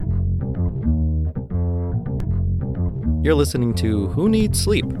You're listening to Who Needs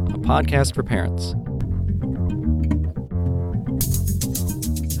Sleep, a podcast for parents.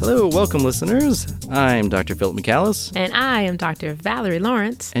 Hello, welcome listeners. I'm Dr. Philip McCallis. And I am Dr. Valerie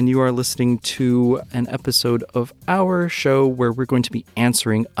Lawrence. And you are listening to an episode of our show where we're going to be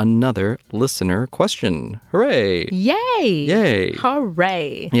answering another listener question. Hooray! Yay! Yay!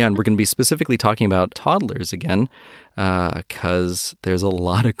 Hooray! Yeah, and we're going to be specifically talking about toddlers again, because there's a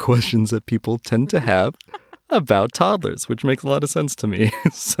lot of questions that people tend to have about toddlers, which makes a lot of sense to me.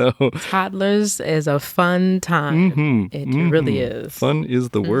 So toddlers is a fun time. It really is. Fun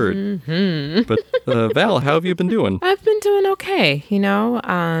is the word. But Val, how have you been doing? I've been doing okay. You know,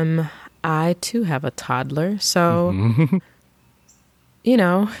 I too have a toddler, so you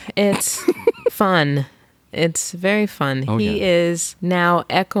know, it's fun. It's very fun. He is now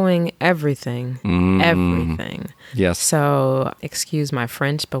echoing everything. Everything. Yes. So, excuse my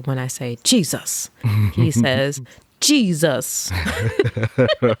French, but when I say Jesus, he says, Jesus.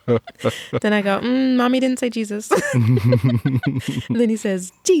 Then I go, Mommy didn't say Jesus. Then he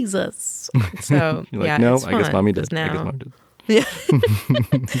says, Jesus. So, You're like, yeah, no, it's fun, I guess Mommy did. now. Yeah.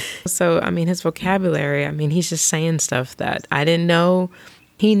 So, I mean, his vocabulary, I mean, he's just saying stuff that I didn't know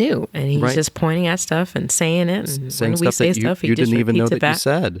he knew, and he's just pointing at stuff and saying it. And saying when we stuff say that stuff, he you just didn't even know repeats it that you back.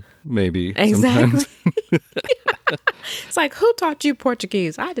 said, maybe. Exactly. Sometimes. It's like, who taught you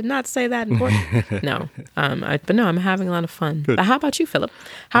Portuguese? I did not say that in Portuguese. No. But no, I'm having a lot of fun. Good. But how about you, Philip?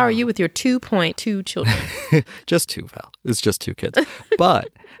 How are you with your 2.2 children? Just two, Val. It's just two kids. But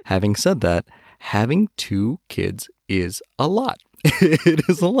having said that, having two kids is a lot. It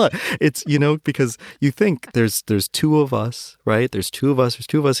is a lot. It's, you know, because you think there's two of us, right? There's two of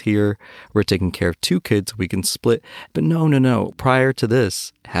us here. We're taking care of two kids. We can split. But no. Prior to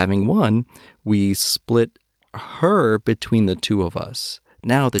this, having one, we split her between the two of us.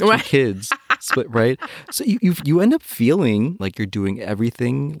 Now the two kids split, right? So you end up feeling like you're doing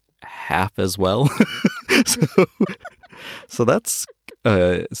everything half as well. So that's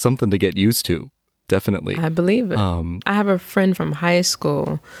something to get used to. Definitely. I believe it. I have a friend from high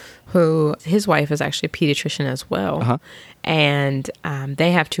school who, his wife is actually a pediatrician as well. And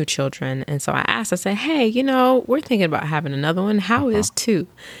they have two children. And so I asked, I said, hey, you know, we're thinking about having another one. How is two?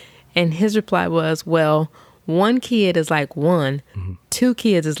 And his reply was, well, one kid is like one, two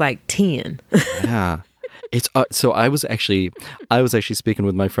kids is like 10. Yeah. It's so I was actually speaking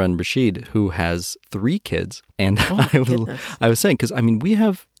with my friend Rashid, who has 3 kids, and I was saying, because I mean, we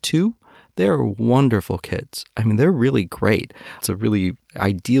have 2. They're wonderful kids. I mean, they're really great. It's a really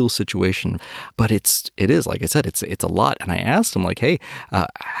ideal situation, but it is, like I said, it's a lot. And I asked him, like, hey,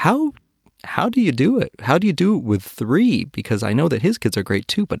 how do you do it? How do you do it with 3? Because I know that his kids are great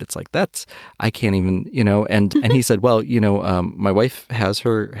too, but it's like, I can't even, you know. And he said, well, you know, my wife has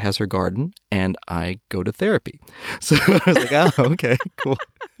her garden, and I go to therapy. So I was like, oh, okay, cool.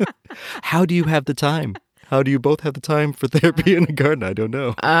 How do you have the time? How do you both have the time for therapy in the garden? I don't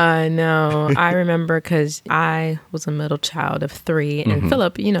know. I know. I remember because I was a middle child of 3. And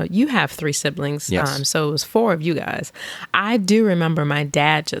Philip, you know, you have 3 siblings. Yes. So it was 4 of you guys. I do remember my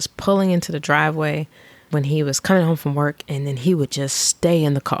dad just pulling into the driveway when he was coming home from work, and then he would just stay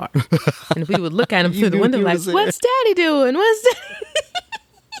in the car. And we would look at him through the window like, what's Daddy doing? What's Daddy?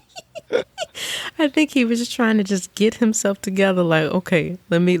 I think he was just trying to just get himself together. Like, okay,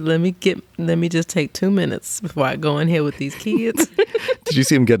 let me just take 2 minutes before I go in here with these kids. Did you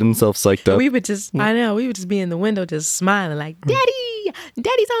see him get himself psyched up? We would just be in the window just smiling like,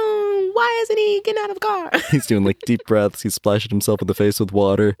 Daddy's home. Why isn't he getting out of the car? He's doing like deep breaths. He's splashing himself in the face with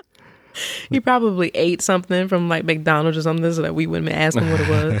water. He probably ate something from like McDonald's or something so that we wouldn't ask him what it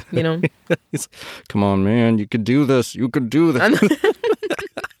was, you know? Come on, man. You could do this. You could do this.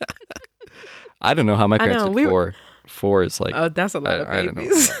 I don't know how my parents did 4. 4 is like... Oh, that's a lot of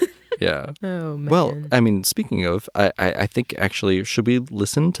babies. I don't know. Yeah. Oh, man. Well, I mean, speaking of, I think actually, should we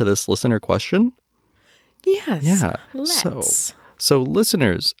listen to this listener question? Yes. Yeah. Let's. So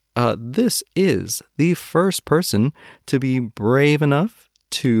listeners, this is the first person to be brave enough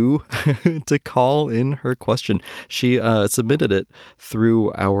to call in her question. She submitted it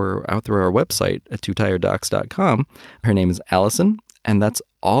through our website at twotireddocs.com. Her name is Allison, and that's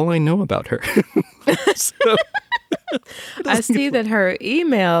all I know about her. So, I see that her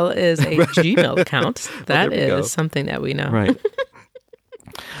email is a Gmail account. That is something that we know. Right.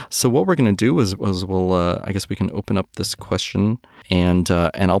 So what we're going to do is we'll I guess we can open up this question, and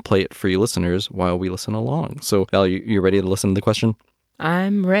I'll play it for you listeners while we listen along. So Val, you ready to listen to the question?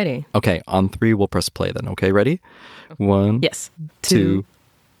 I'm ready. Okay, on 3 we'll press play then. Okay, ready? 1, yes, 2,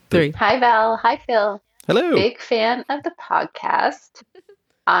 3. Hi Val. Hi Phil. Hello. Big fan of the podcast.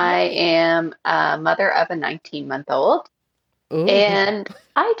 I am a mother of a 19-month-old, and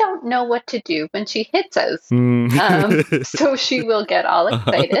I don't know what to do when she hits us. So she will get all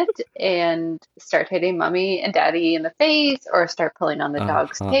excited and start hitting mommy and daddy in the face or start pulling on the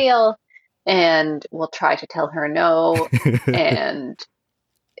dog's tail. And we'll try to tell her no, and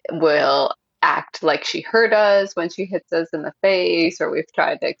we'll act like she hurt us when she hits us in the face, or we've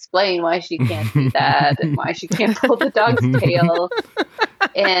tried to explain why she can't do that and why she can't pull the dog's tail.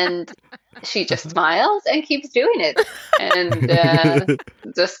 And she just smiles and keeps doing it and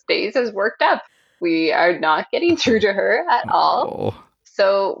just stays as worked up. We are not getting through to her at all.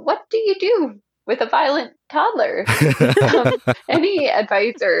 So what do you do with a violent toddler? Any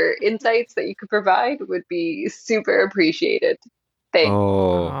advice or insights that you could provide would be super appreciated. Thanks.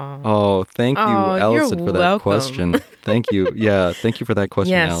 Thank you, Allison, for that question. Thank you. Yeah, thank you for that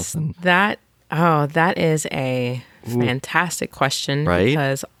question, Allison. That is a fantastic question, right?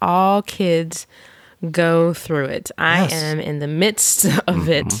 Because all kids go through it. I am in the midst of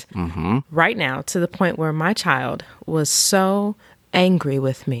it right now, to the point where my child was so angry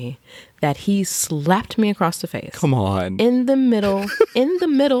with me that he slapped me across the face. Come on. In the middle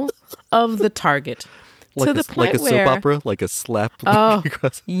of the target. To the point like a soap opera, like a slap.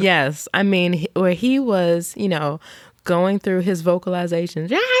 Yes. I mean, where he was, going through his vocalizations.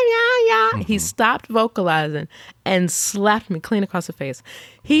 Yeah. He stopped vocalizing and slapped me clean across the face.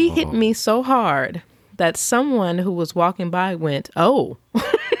 He hit me so hard that someone who was walking by went, "Oh."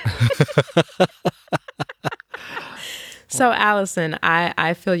 So, Allison,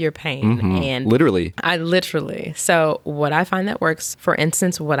 I feel your pain. And literally. So what I find that works, for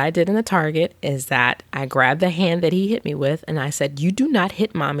instance, what I did in the Target is that I grabbed the hand that he hit me with and I said, "You do not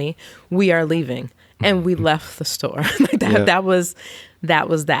hit mommy. We are leaving." And we left the store. That was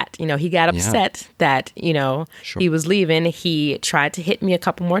that. He got upset that, he was leaving. He tried to hit me a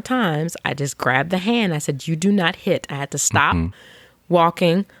couple more times. I just grabbed the hand. I said, "You do not hit." I had to stop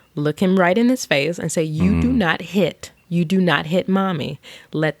walking, look him right in his face and say, "You do not hit. You do not hit mommy.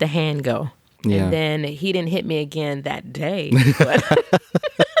 Let the hand go." Yeah. And then he didn't hit me again that day.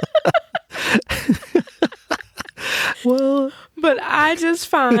 But I just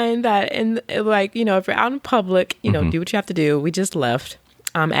find that if you're out in public, do what you have to do. We just left.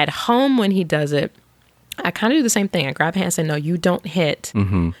 At home when he does it, I kind of do the same thing. I grab a hand and say, "No, you don't hit.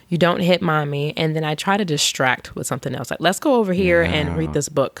 You don't hit mommy." And then I try to distract with something else. Like, let's go over here and read this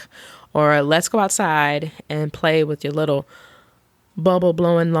book. Or let's go outside and play with your little bubble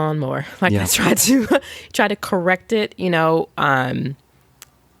blowing lawnmower. I try to correct it,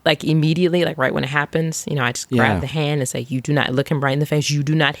 like immediately, like right when it happens. I just grab the hand and say, "You do not," look him right in the face. "You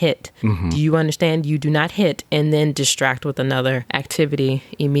do not hit. Do you understand? You do not hit." And then distract with another activity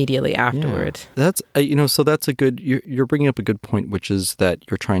immediately afterward. That's, so that's a good, you're bringing up a good point, which is that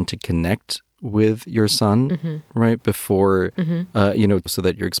you're trying to connect with your son, right? Before, so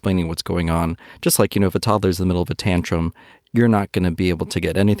that you're explaining what's going on. Just like, if a toddler's in the middle of a tantrum, you're not going to be able to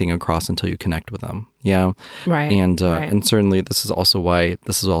get anything across until you connect with them. Yeah. Right. And certainly this is also why,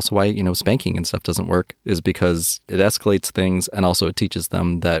 spanking and stuff doesn't work, is because it escalates things. And also it teaches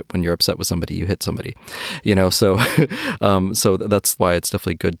them that when you're upset with somebody, you hit somebody, so, so that's why it's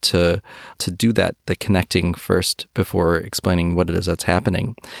definitely good to do that, the connecting first before explaining what it is that's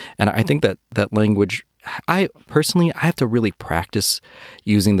happening. And I think that language, I have to really practice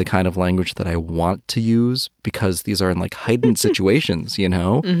using the kind of language that I want to use, because these are in like heightened situations,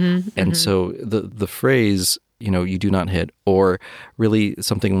 And so the phrase, "you do not hit," or really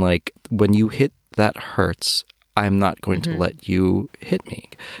something like, "When you hit, that hurts. I'm not going to let you hit me.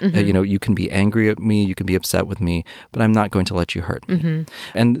 You can be angry at me, you can be upset with me, but I'm not going to let you hurt me."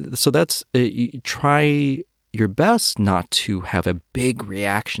 And so that's, try your best not to have a big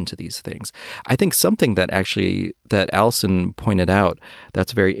reaction to these things. I think something that Allison pointed out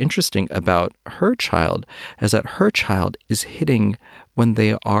that's very interesting about her child is that her child is hitting when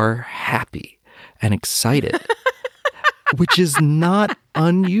they are happy and excited, which is not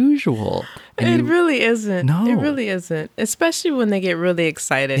unusual. It really isn't. No. It really isn't. Especially when they get really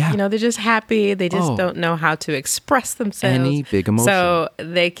excited. Yeah. They're just happy. They just don't know how to express themselves. Any big emotion. So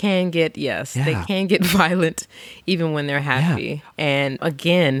they can get, they can get violent even when they're happy. Yeah. And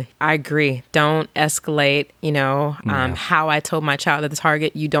again, I agree. Don't escalate, how I told my child at the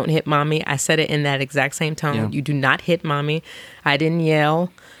Target, "You don't hit mommy." I said it in that exact same tone. Yeah. "You do not hit mommy." I didn't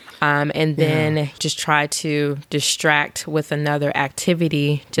yell. And then just try to distract with another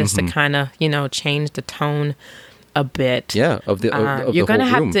activity just to kind of, change the tone a bit. Yeah, of the you're going to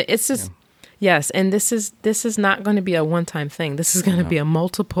have room. to, it's just, yes. And this is not going to be a one-time thing. This is going to be a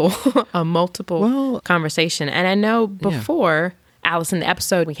multiple conversation. And I know before Alice, in the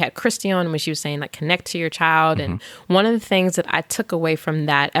episode, we had Christy on when she was saying, like, connect to your child. And one of the things that I took away from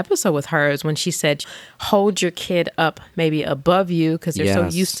that episode with her is when she said, hold your kid up maybe above you, because they're so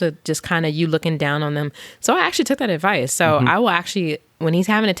used to just kind of you looking down on them. So I actually took that advice. So I will actually, when he's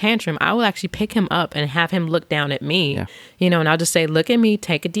having a tantrum, I will actually pick him up and have him look down at me, and I'll just say, look at me,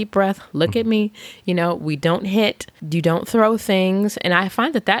 take a deep breath, look at me, we don't hit, you don't throw things. And I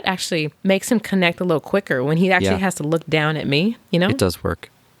find that actually makes him connect a little quicker when he actually has to look down at me, It does work.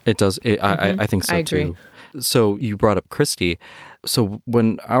 It does. I think so, I agree. too. So you brought up Christy. So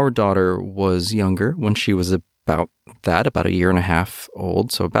when our daughter was younger, when she was about a year and a half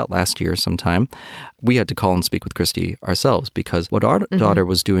old, so about last year sometime, we had to call and speak with Christy ourselves, because what our daughter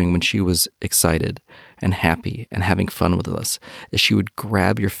was doing when she was excited and happy and having fun with us is she would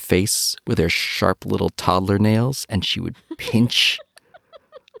grab your face with her sharp little toddler nails and she would pinch.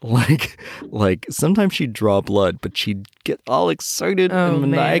 Like sometimes she'd draw blood, but she'd get all excited and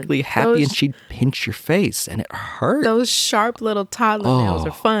maniacally happy, and she'd pinch your face, and it hurt. Those sharp little toddler nails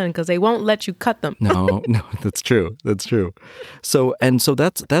are fun because they won't let you cut them. No, that's true. That's true. So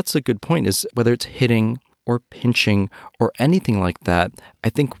that's a good point, is whether it's hitting or pinching or anything like that,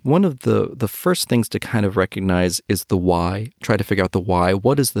 I think one of the first things to kind of recognize is the why. Try to figure out the why.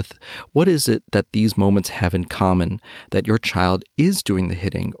 What is it that these moments have in common that your child is doing the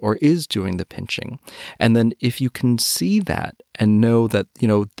hitting or is doing the pinching? And then if you can see that and know that,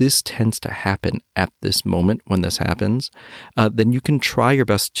 this tends to happen at this moment when this happens, then you can try your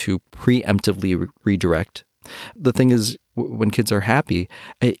best to preemptively redirect. The thing is, when kids are happy,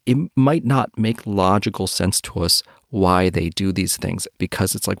 it might not make logical sense to us why they do these things,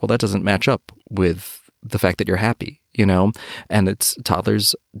 because it's like, well, that doesn't match up with the fact that you're happy, and it's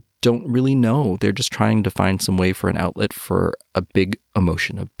toddlers don't really know. They're just trying to find some way for an outlet for a big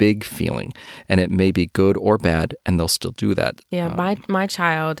emotion, a big feeling, and it may be good or bad, and they'll still do that. Yeah, my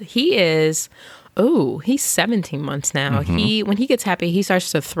child, he's 17 months now. When he gets happy, he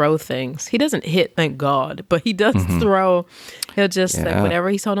starts to throw things. He doesn't hit, thank God, but he does throw. He'll just, like,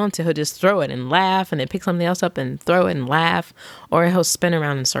 whatever he's holding on to, he'll just throw it and laugh, and then pick something else up and throw it and laugh, or he'll spin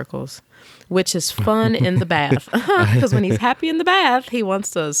around in circles, which is fun in the bath. Because when he's happy in the bath, he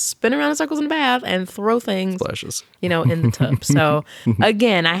wants to spin around in circles in the bath and throw things, splashes, in the tub. So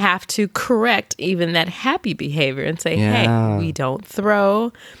again, I have to correct even that happy behavior and say, hey, we don't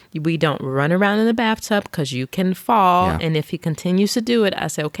throw. We don't run around in the bathtub because you can fall. Yeah. And if he continues to do it, I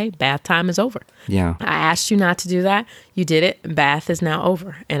say, okay, bath time is over. Yeah. I asked you not to do that. You did it. Bath is now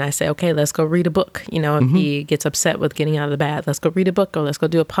over. And I say, okay, let's go read a book. If he gets upset with getting out of the bath, let's go read a book or let's go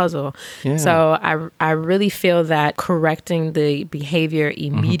do a puzzle. Yeah. So I really feel that correcting the behavior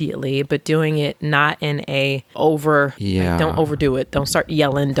immediately, but doing it not in a don't overdo it. Don't start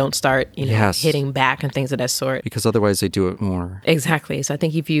yelling. Don't start, hitting back and things of that sort. Because otherwise they do it more. Exactly. So I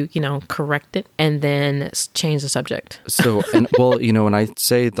think if you, correct it and then change the subject. So, and I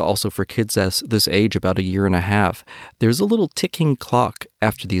say that also for kids at this age, about a year and a half, there's a little ticking clock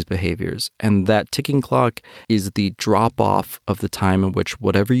after these behaviors. And that ticking clock is the drop off of the time in which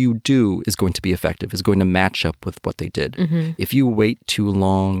whatever you do is going to be effective, is going to match up with what they did. If you wait too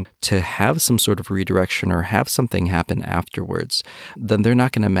long to have some sort of redirection or have something happen afterwards, then they're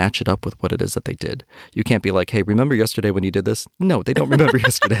not going to match it up with what it is that they did. You can't be like, hey, remember yesterday when you did this? No, they don't remember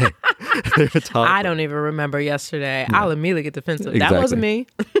yesterday. I don't even remember yesterday. No. I'll immediately get defensive. Exactly. That wasn't me.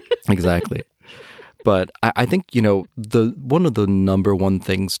 Exactly. But I think, one of the number one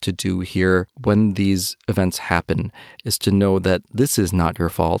things to do here when these events happen is to know that this is not your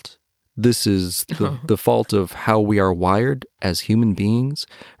fault. This is the fault of how we are wired as human beings,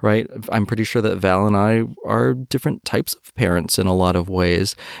 right? I'm pretty sure that Val and I are different types of parents in a lot of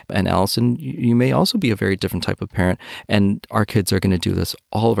ways. And Allison, you may also be a very different type of parent. And our kids are going to do this.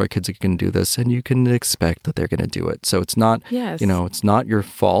 All of our kids are going to do this. And you can expect that they're going to do it. So it's not, it's not your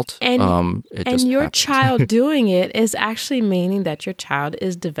fault. And, just your happens. Child doing it is actually meaning that your child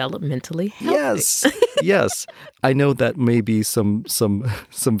is developmentally healthy. Yes. I know that may be some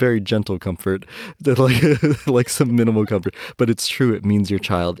very gentle comfort, that like some minimal comfort. But it's true. It means your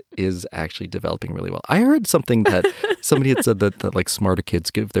child is actually developing really well. I heard something that somebody had said that like smarter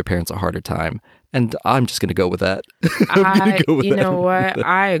kids give their parents a harder time. And I'm just going to go with that. You know what?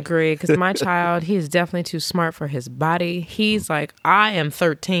 I agree. Because my child, he's definitely too smart for his body. He's like, I am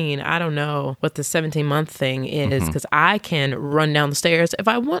 13. I don't know what the 17-month thing is because I can run down the stairs if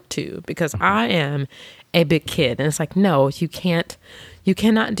I want to because I am a big kid. And it's like, no, you can't. You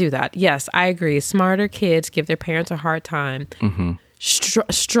cannot do that. Yes, I agree. Smarter kids give their parents a hard time.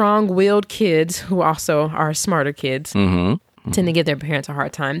 Strong-willed kids who also are smarter kids tend to give their parents a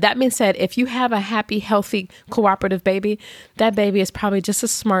hard time. That being said, if you have a happy, healthy, cooperative baby, that baby is probably just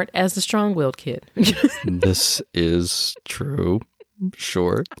as smart as the strong-willed kid. This is true.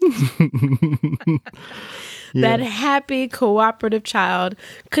 Sure. That happy, cooperative child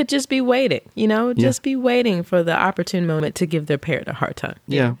could just be waiting, just be waiting for the opportune moment to give their parent a hard time.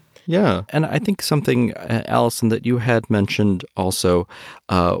 Yeah. Yeah. And I think something, Allison, that you had mentioned also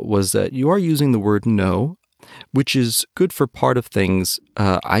was that you are using the word no, which is good for part of things.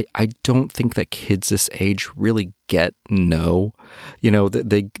 I don't think that kids this age really get no.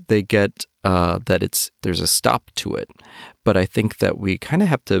 They get that there's a stop to it. But I think that we kind of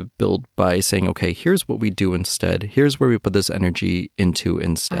have to build by saying, okay, here's what we do instead. Here's where we put this energy into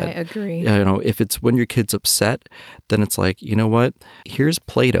instead. I agree. If it's when your kid's upset, then it's like, you know what? Here's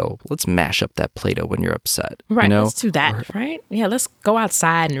Play-Doh. Let's mash up that Play-Doh when you're upset. Right. Let's do that. Right. Yeah. Let's go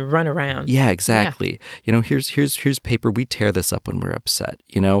outside and run around. Yeah, exactly. Yeah. Here's paper. We tear this up when we're upset.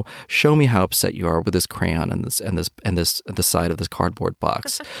 Show me how upset you are with this crayon and the side of this cardboard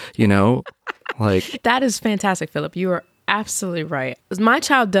box. Like that is fantastic, Philip. You are absolutely right. My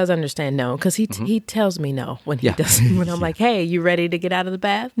child does understand no, because he tells me no when he doesn't. When I'm like, hey, you ready to get out of the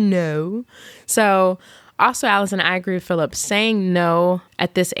bath? No. So also, Allison, I agree with Philip. Saying no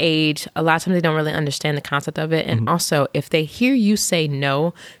at this age, a lot of times they don't really understand the concept of it. And also, if they hear you say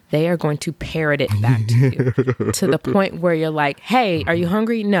no, they are going to parrot it back to you to the point where you're like, hey, are you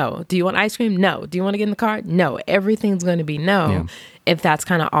hungry? No. Do you want ice cream? No. Do you want to get in the car? No. Everything's going to be no. Yeah. If that's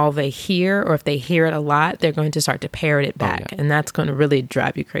kind of all they hear, or if they hear it a lot, they're going to start to parrot it back. And that's going to really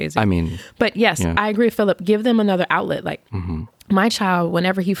drive you crazy. But yes, I agree with Philip. Give them another outlet. Like my child,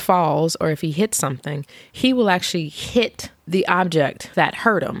 whenever he falls or if he hits something, he will actually hit the object that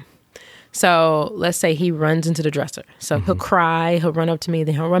hurt him. So let's say he runs into the dresser. So he'll cry, he'll run up to me,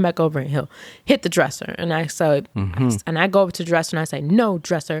 then he'll run back over and he'll hit the dresser. And I go over to the dresser and I say, no,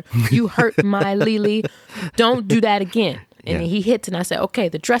 dresser, you hurt my Lily. Don't do that again. And then he hits and I say, okay,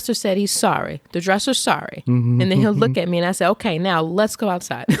 the dresser said he's sorry. The dresser's sorry. And then he'll look at me and I say, okay, now let's go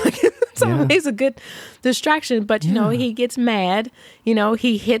outside. It's always a good distraction. But, he gets mad.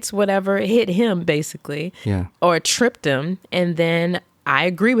 He hits whatever hit him, basically. Yeah. Or tripped him. And then I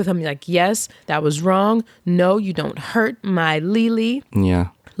agree with him. Like, yes, that was wrong. No, you don't hurt my Lily. Yeah.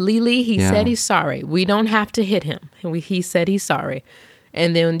 Lily, he said he's sorry. We don't have to hit him. He said he's sorry.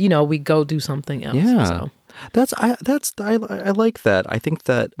 And then, we go do something else. Yeah. So. I like that. I think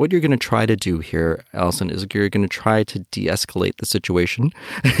that what you're going to try to do here, Allison, is you're going to try to de-escalate the situation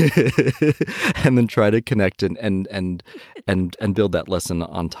and then try to connect and build that lesson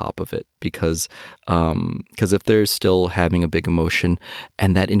on top of it. Because if they're still having a big emotion,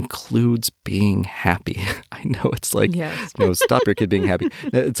 and that includes being happy, I know it's like, stop your kid being happy.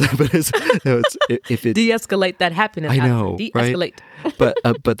 If it de-escalate that happiness. I know, de-escalate. Right?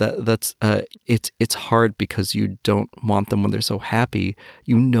 But that's it's hard because you don't want them when they're so happy.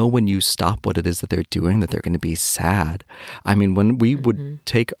 When you stop what it is that they're doing, that they're going to be sad. I mean, when we would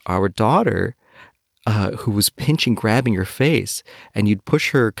take our daughter, who was grabbing your face, and you'd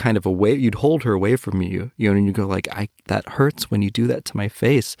push her kind of away, you'd hold her away from you, and you go like, that hurts when you do that to my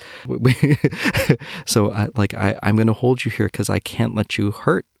face. So I'm going to hold you here because I can't let you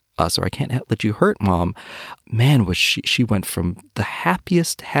hurt us, or I can't let you hurt Mom. Man, was she went from the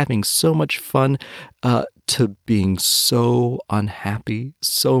happiest, having so much fun, to being so unhappy,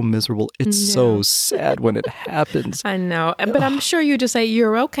 so miserable. It's so sad when it happens. I know. But I'm sure you just say,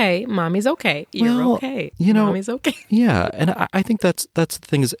 you're okay. Mommy's okay. You're okay. Mommy's okay. Yeah. And I think that's the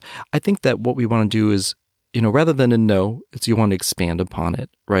thing is, I think that what we want to do is, rather than a no, it's you want to expand upon it,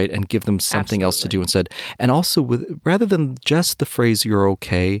 right? And give them something else to do instead. And also, rather than just the phrase, you're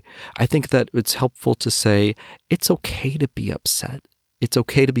okay, I think that it's helpful to say, it's okay to be upset. It's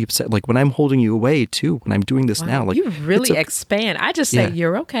okay to be upset. Like when I'm holding you away too, when I'm doing this now. Like you really expand. I just say,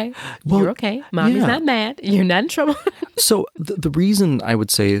 you're okay. Well, you're okay. Mommy's not mad. You're not in trouble. So the reason I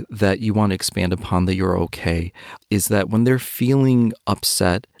would say that you want to expand upon the you're okay is that when they're feeling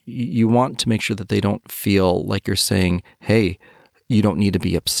upset, you want to make sure that they don't feel like you're saying, hey, you don't need to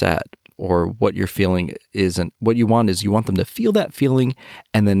be upset, or what you're feeling isn't. What you want is you want them to feel that feeling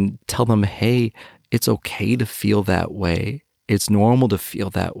and then tell them, hey, it's okay to feel that way. It's normal to feel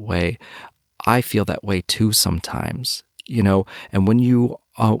that way. I feel that way too sometimes, and when you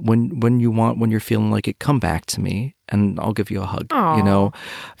when you're feeling like it, come back to me and I'll give you a hug. Aww, you know,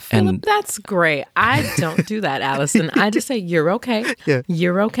 Philip, and that's great. I don't do that, Allison. I just say, you're okay. Yeah.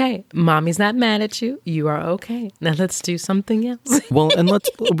 You're okay. Mommy's not mad at you. You are okay. Now let's do something else. Well, and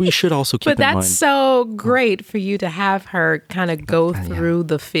we should also keep But in mind. that's so great for you to have her kind of go through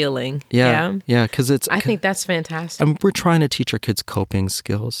the feeling. Yeah. Because I think that's fantastic. I mean, we're trying to teach our kids coping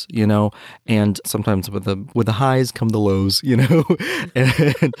skills, you know, and sometimes with the highs come the lows, you know,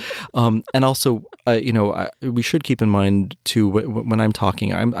 and also, you know, we should keep in mind too when I'm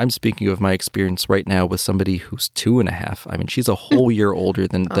talking, I'm speaking of my experience right now with somebody who's 2.5. I mean, she's a whole year older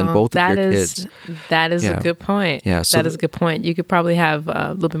than both of your kids. That is a good point. Yeah, so that is a good point. You could probably have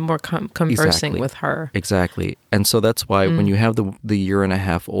a little bit more conversing with her. Exactly. And so that's why when you have the year and a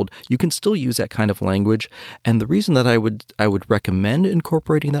half old, you can still use that kind of language. And the reason that I would recommend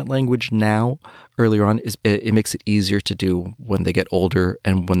incorporating that language now, earlier on, is it makes it easier to do when they get older,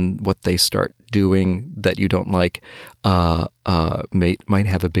 and when what they start doing that you don't like might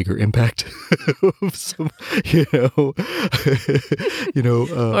have a bigger impact. Or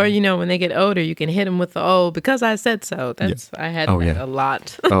when they get older, you can hit them with the because I said so. I had that a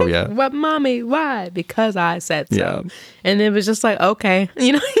lot. Oh yeah. What, mommy? Why? Because I said so. Yeah. And it was just like, okay,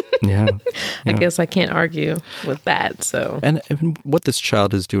 Yeah. I guess I can't argue with that. So and what this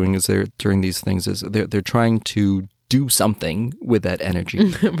child is doing is during these things is they're trying to do something with that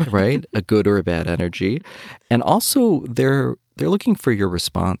energy, right? A good or a bad energy. And also they're looking for your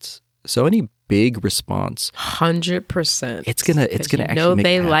response. So any big response, 100%. It's gonna actually make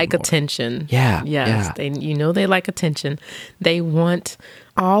they it like more. attention. Yeah. Yes. Yeah. They like attention. They want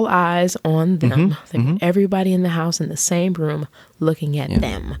all eyes on them. Everybody in the house in the same room looking at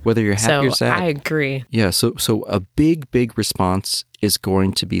them. Whether you're happy or sad. I agree. Yeah. So a big response is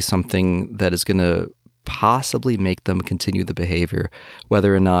going to be something that is going to possibly make them continue the behavior,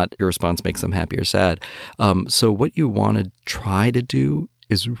 whether or not your response makes them happy or sad. So what you want to try to do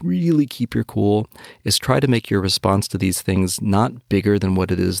is really keep your cool, is try to make your response to these things not bigger than what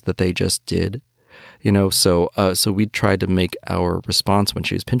it is that they just did. So we tried to make our response when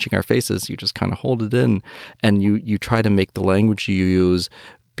she was pinching our faces, you just kind of hold it in, and you try to make the language you use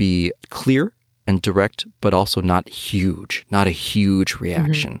be clear and direct, but also not a huge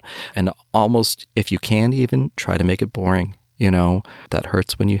reaction. And almost, if you can, even try to make it boring. That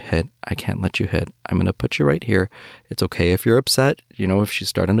hurts when you hit. I can't let you hit. I'm going to put you right here. It's okay if you're upset. If she's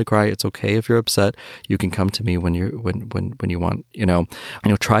starting to cry, it's okay if you're upset. You can come to me when you want,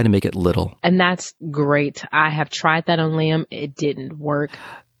 try to make it little. And that's great. I have tried that on Liam. It didn't work.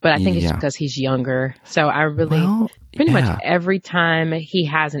 But I think it's because he's younger. So I really, pretty much every time he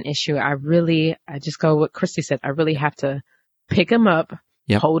has an issue, I just go what Christy said. I really have to pick him up,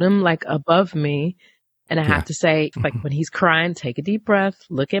 hold him like above me. And I have to say, like, when he's crying, take a deep breath,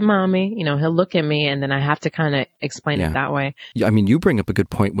 look at mommy, he'll look at me, and then I have to kind of explain it that way. Yeah, I mean, you bring up a good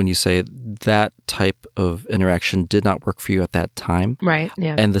point when you say that type of interaction did not work for you at that time. Right,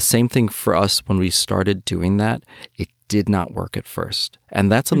 yeah. And the same thing for us when we started doing that. It did not work at first.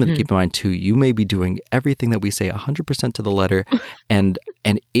 And that's something to keep in mind too. You may be doing everything that we say 100% to the letter, and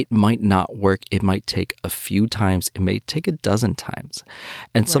it might not work. It might take a few times. It may take a dozen times.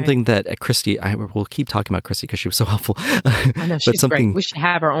 And something that Christy, we'll keep talking about Christy because she was so helpful. I know, she's great. We should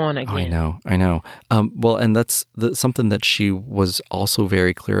have her on again. I know. Well, and that's something that she was also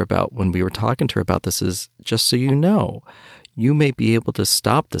very clear about when we were talking to her about this is, just so you know, you may be able to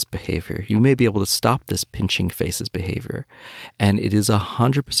stop this behavior. You may be able to stop this pinching faces behavior. And it is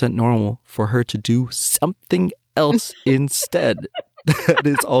 100% normal for her to do something else instead. That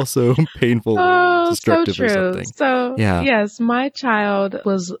is also painful, destructive, so true. or something. So, yes, my child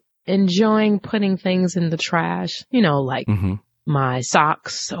was enjoying putting things in the trash, like my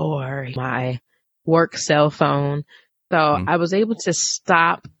socks or my work cell phone. So I was able to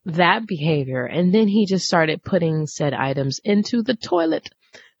stop that behavior. And then he just started putting said items into the toilet.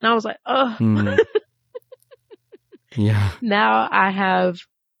 And I was like, oh. Yeah. Now I have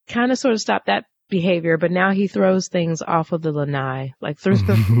kind of sort of stopped that behavior, but now he throws things off of the lanai, like through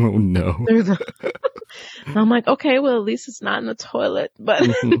the. Oh, no. And I'm like, okay, well, at least it's not in the toilet. But.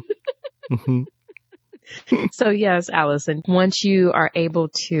 So yes, Allison, once you are able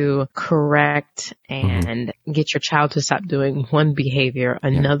to correct and get your child to stop doing one behavior,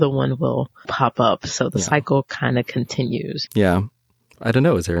 another one will pop up. So the cycle kind of continues. Yeah. I don't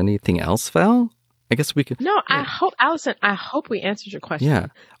know. Is there anything else, Val? I guess we could. No, I hope, Allison, we answered your question. Yeah,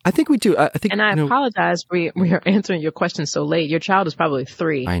 I think we do. I think, and I apologize. We are answering your question so late. Your child is probably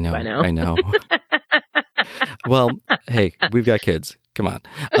 3 by now. I know. Well, hey, we've got kids. Come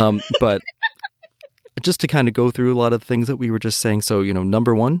on. But just to kind of go through a lot of things that we were just saying. So,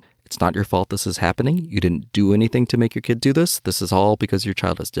 number one, it's not your fault this is happening. You didn't do anything to make your kid do this. This is all because your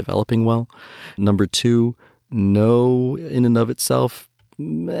child is developing well. Number two, no, in and of itself,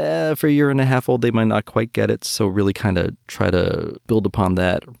 for a year and a half old, they might not quite get it. So really kind of try to build upon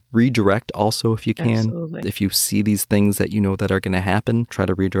that. Redirect also if you can. Absolutely. If you see these things that that are going to happen, try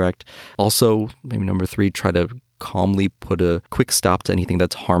to redirect. Also, maybe number three, try to calmly put a quick stop to anything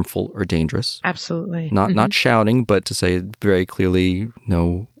that's harmful or dangerous. Absolutely. Not shouting, but to say very clearly,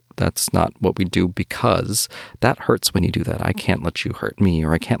 no, that's not what we do because that hurts when you do that. I can't let you hurt me,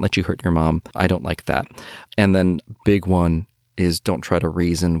 or I can't let you hurt your mom. I don't like that. And then big one is don't try to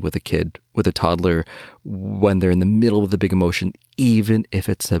reason with a kid, with a toddler, when they're in the middle of the big emotion, even if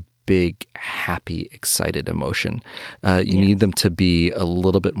it's a big, happy, excited emotion. You need them to be a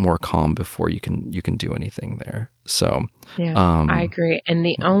little bit more calm before you can do anything there. So I agree. And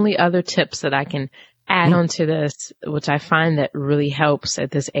the only other tips that I can add on to this, which I find that really helps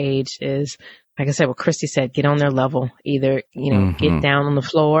at this age, is, like I said, what Christy said, get on their level. Either, get down on the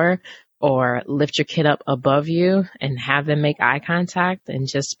floor or lift your kid up above you and have them make eye contact and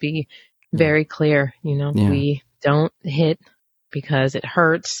just be very clear. We don't hit because it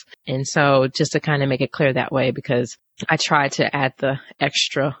hurts. And so just to kind of make it clear that way, because I try to add the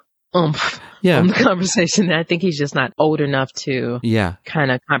extra oomph on the conversation. I think he's just not old enough to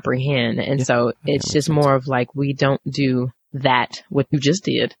kind of comprehend. And so it's just more of like, we don't do that, what you just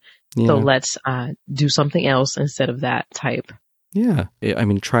did. So let's do something else instead of that type. Yeah. I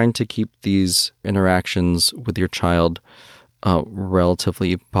mean, trying to keep these interactions with your child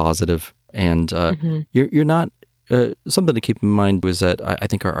relatively positive. And you're not... something to keep in mind was that I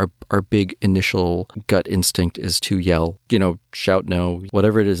think our big initial gut instinct is to yell, shout no,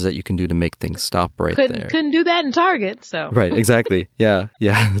 whatever it is that you can do to make things stop there. Couldn't do that in Target, so. Right, exactly. Yeah,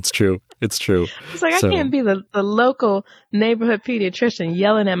 it's true. It's true. It's like, I can't be the local neighborhood pediatrician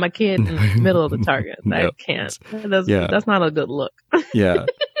yelling at my kid in the middle of the Target. I can't. That's not a good look. Yeah.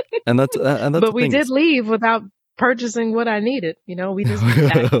 And that's but we did leave without purchasing what I needed. We just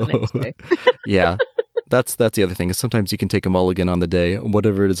went back the next day. Yeah. That's the other thing, is sometimes you can take a mulligan on the day.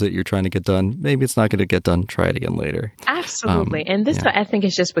 Whatever it is that you're trying to get done, maybe it's not going to get done. Try it again later. Absolutely. And this, I think,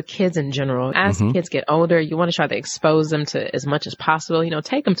 is just with kids in general. As kids get older, you want to try to expose them to as much as possible.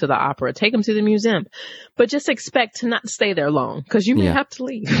 Take them to the opera, take them to the museum, but just expect to not stay there long, because you may have to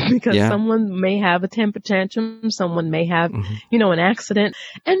leave because someone may have a temper tantrum, someone may have, an accident,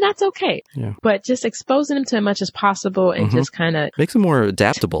 and that's okay. Yeah. But just exposing them to as much as possible and just kind of makes them more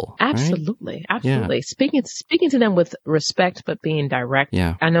adaptable. Absolutely. Right? Absolutely. Yeah. Speaking to them with respect, but being direct.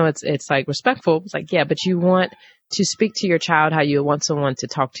 Yeah. I know it's like respectful. It's like, but you want to speak to your child how you want someone to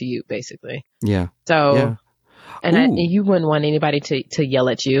talk to you, basically. Yeah. So, and you wouldn't want anybody to yell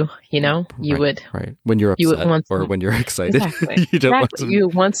at you, you would. Right. When you're upset or when you're excited. Exactly. You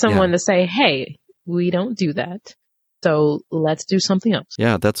want someone to say, hey, we don't do that. So let's do something else.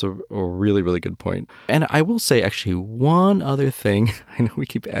 Yeah, that's a really, really good point. And I will say, actually, one other thing. I know we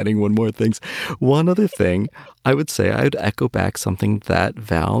keep adding one more things. One other thing, I would say I would echo back something that,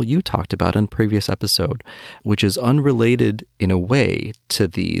 Val, you talked about in a previous episode, which is unrelated in a way to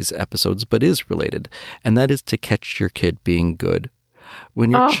these episodes, but is related. And that is to catch your kid being good. When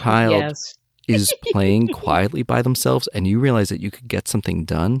your child is playing quietly by themselves and you realize that you could get something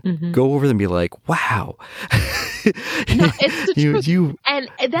done, go over them and be like, wow. No, it's the truth. And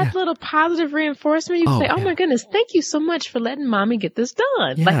that little positive reinforcement, you say, oh my goodness, thank you so much for letting mommy get this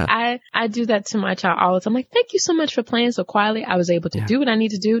done. Yeah. Like I do that to my child all the time. Like, thank you so much for playing so quietly. I was able to do what I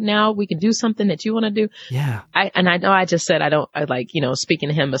need to do. Now we can do something that you want to do. Yeah. I know I just said speaking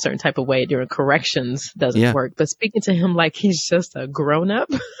to him a certain type of way during corrections doesn't work, but speaking to him like he's just a grown up.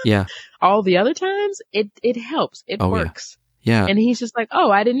 Yeah. All the other times, it helps. It works. Yeah. And he's just like,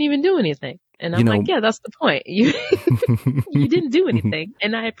 oh, I didn't even do anything. And I'm like, yeah, that's the point. You didn't do anything.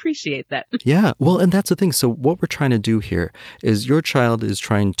 And I appreciate that. Yeah. Well, and that's the thing. So what we're trying to do here is your child is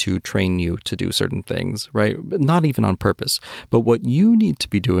trying to train you to do certain things, right? Not even on purpose. But what you need to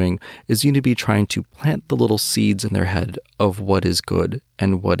be doing is you need to be trying to plant the little seeds in their head of what is good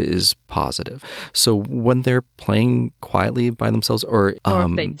and what is positive. So when they're playing quietly by themselves or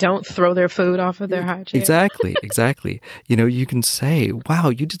if they don't throw their food off of their high chair. Exactly. You can say, wow,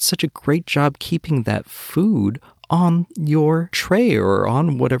 you did such a great job keeping that food on your tray or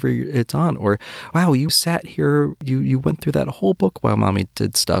on whatever it's on. Or, wow, you sat here, you went through that whole book while mommy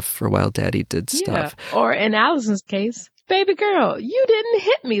did stuff or while daddy did stuff. Or in Allison's case, baby girl, you didn't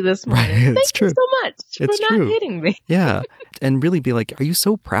hit me this morning. Thank you so much for not hitting me. Yeah. And really be like, are you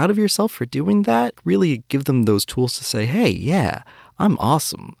so proud of yourself for doing that? Really give them those tools to say, hey, yeah, I'm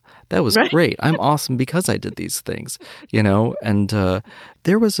awesome. That was great. I'm awesome because I did these things, And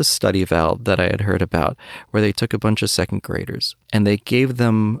there was a study, Val, that I had heard about where they took a bunch of second graders and they gave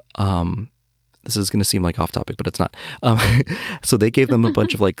them, this is going to seem like off topic, but it's not. So they gave them a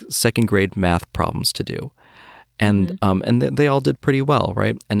bunch of like second grade math problems to do. And they all did pretty well,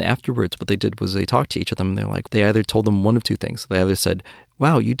 right? And afterwards, what they did was they talked to each of them. And they either told them one of two things. They either said,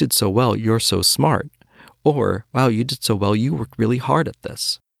 wow, you did so well, you're so smart. Or, wow, you did so well, you worked really hard at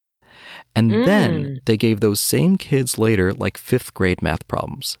this. And then they gave those same kids later like fifth grade math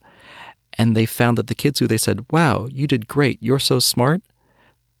problems. And they found that the kids who they said, wow, you did great, you're so smart,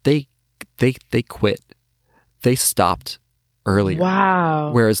 they quit. They stopped earlier.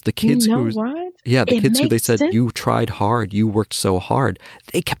 Wow. Whereas the kids the kids who they said, sense. you tried hard, you worked so hard,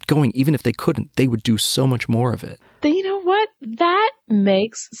 they kept going. Even if they couldn't, they would do so much more of it. You know what? That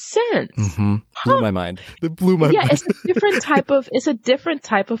makes sense. Mm-hmm. Blew my mind. It blew my mind. Yeah, it's a different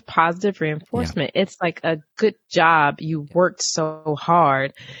type of positive reinforcement. Yeah. It's like a good job. You worked so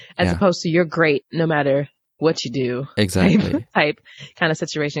hard as opposed to you're great no matter what you do. Exactly. Type kind of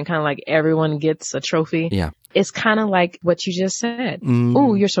situation. Kind of like everyone gets a trophy. Yeah. It's kind of like what you just said.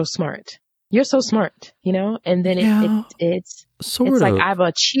 Oh, you're so smart. You're so smart, and then it's like I've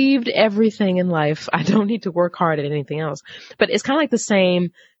achieved everything in life. I don't need to work hard at anything else. But it's kind of like the same.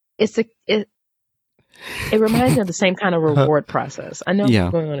 It reminds me of the same kind of reward process. I know I'm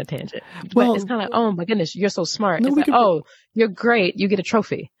going on a tangent, but it's kind of like, oh my goodness, you're so smart. It's like, oh, you're great. You get a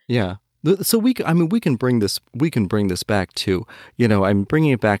trophy. Yeah. So we can bring this back to, I'm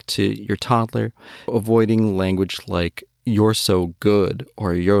bringing it back to your toddler, avoiding language like you're so good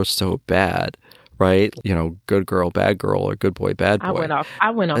or you're so bad, right? Good girl, bad girl, or good boy, bad boy. I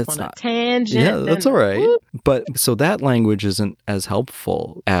went off on a tangent. Yeah, that's all right. Whoop. But so that language isn't as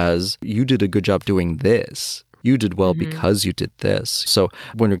helpful as you did a good job doing this. You did well because you did this. So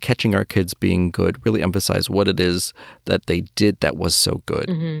when we're catching our kids being good, really emphasize what it is that they did that was so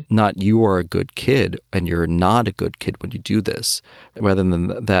good. Not you are a good kid and you're not a good kid when you do this. Rather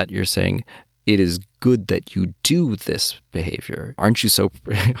than that, you're saying it is good that you do this behavior. Are you so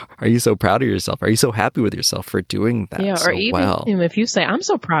proud of yourself? Are you so happy with yourself for doing that or even if you say, I'm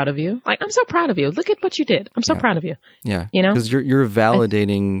so proud of you. Like, I'm so proud of you. Look at what you did. I'm so proud of you. Yeah. Because you're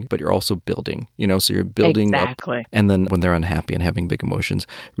validating, but you're also building, so you're building up. And then when they're unhappy and having big emotions,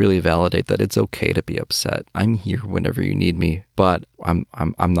 really validate that it's okay to be upset. I'm here whenever you need me, but I'm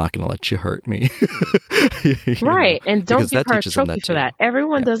not going to let you hurt me. Right. And don't give her a trophy for that.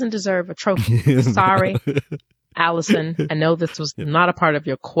 Everyone doesn't deserve a trophy. Sorry, Allison. I know this was not a part of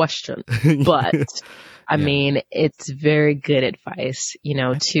your question, but I mean, it's very good advice,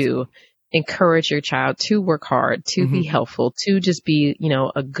 to encourage your child to work hard, to be helpful, to just be,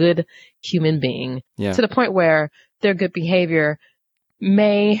 a good human being to the point where their good behavior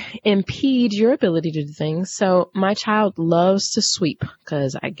may impede your ability to do things. So my child loves to sweep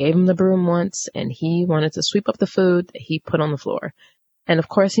because I gave him the broom once and he wanted to sweep up the food that he put on the floor. And of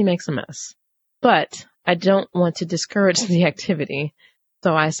course he makes a mess. But I don't want to discourage the activity.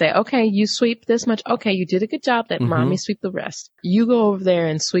 So I say, okay, you sweep this much. Okay, you did a good job. Let mommy sweep the rest. You go over there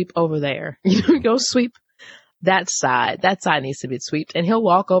and sweep over there. You go sweep that side. That side needs to be swept. And he'll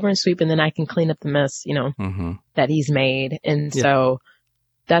walk over and sweep, and then I can clean up the mess, that he's made. And so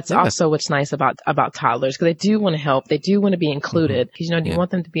that's also what's nice about toddlers, because they do want to help. They do want to be included. Because, you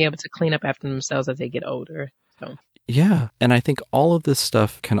want them to be able to clean up after themselves as they get older. So. Yeah. And I think all of this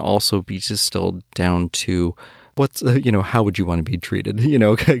stuff can also be distilled down to what's, how would you want to be treated? You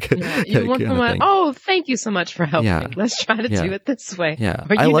want someone, oh, thank you so much for helping. Yeah. Let's try to do it this way. Yeah.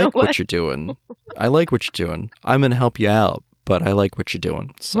 I like what you're doing. I like what you're doing. I'm going to help you out, but I like what you're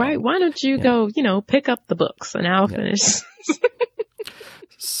doing. So, right. Why don't you go, pick up the books and I'll finish.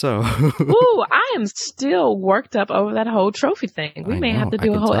 So, ooh, I am still worked up over that whole trophy thing. We may have to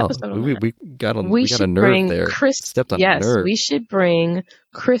do a whole episode on that. We got a nerve there. Stepped on a nerve. We should bring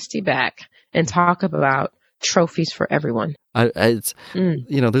Christy back and talk about trophies for everyone. There's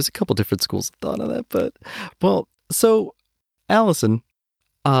a couple different schools of thought on that, but so Allison,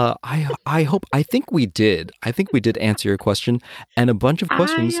 I think we did answer your question and a bunch of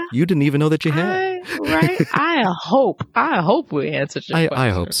questions you didn't even know that you had. Right. I hope we answered your question. I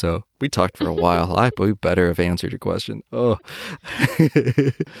hope so. We talked for a while. We better have answered your question. Oh,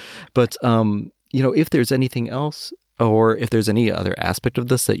 but if there's anything else, or if there's any other aspect of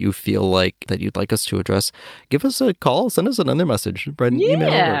this that you feel like that you'd like us to address, give us a call, send us another message, write an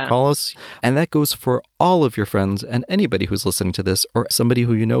email or call us. And that goes for all of your friends and anybody who's listening to this or somebody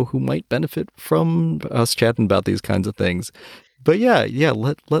who who might benefit from us chatting about these kinds of things. But yeah,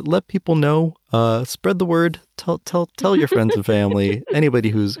 let people know. Spread the word. Tell your friends and family, anybody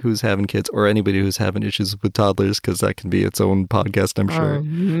who's having kids or anybody who's having issues with toddlers, because that can be its own podcast, I'm sure. Oh,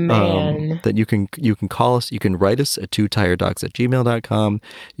 man. That you can call us, you can write us at twotireddocs@gmail.com.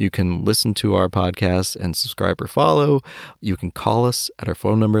 You can listen to our podcast and subscribe or follow. You can call us at our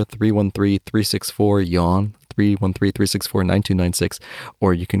phone number 313-364-YAWN. 313-364-9296,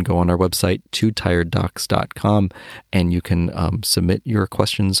 or you can go on our website, twotireddocs.com, and you can submit your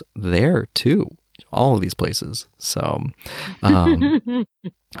questions there too. All of these places. So, I don't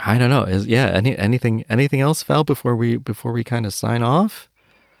know. Anything else, Val, before we kind of sign off?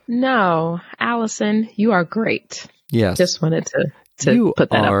 No, Allison, you are great. Yes. Just wanted to put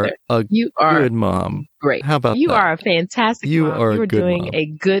that up there. You are a good mom. Great. How about you that? are a fantastic mom. You're doing mom. a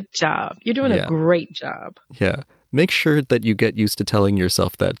good job. You're doing a great job. Yeah. Make sure that you get used to telling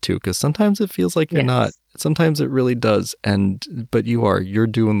yourself that too, because sometimes it feels like you're not. Sometimes it really does. But you're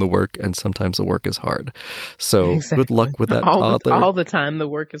doing the work, and sometimes the work is hard. So Good luck with that toddler. All the time the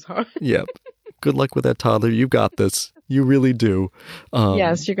work is hard. Yep. Good luck with that toddler. You got this. You really do.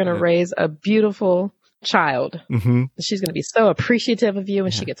 Yes, you're going to raise a beautiful child. Mm-hmm. She's going to be so appreciative of you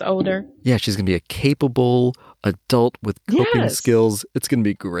when she gets older. Yeah, she's going to be a capable adult with coping skills. It's going to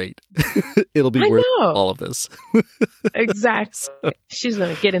be great. It'll be worth all of this. Exactly. She's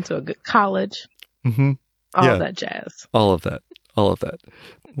going to get into a good college. Mm-hmm. All of that jazz. All of that.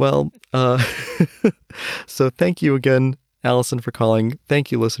 Well, so thank you again, Allison, for calling.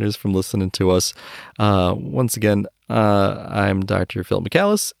 Thank you, listeners, for listening to us. Once again, I'm Dr. Phil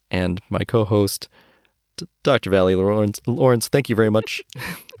McCallis, and my co-host, Dr. Valerie Lawrence. Thank you very much.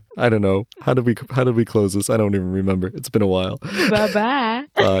 I don't know. How did we close this? I don't even remember. It's been a while. Bye-bye.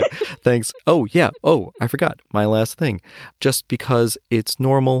 Bye. Thanks. Oh, yeah. Oh, I forgot. My last thing. Just because it's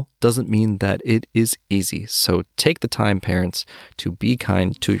normal doesn't mean that it is easy. So take the time, parents, to be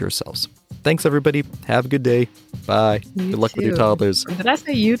kind to yourselves. Thanks, everybody. Have a good day. Bye. Good luck with your toddlers. Did I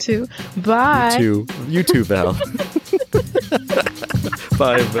say you too? Bye. You too, Val.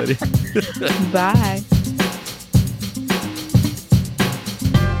 Bye, everybody. Bye.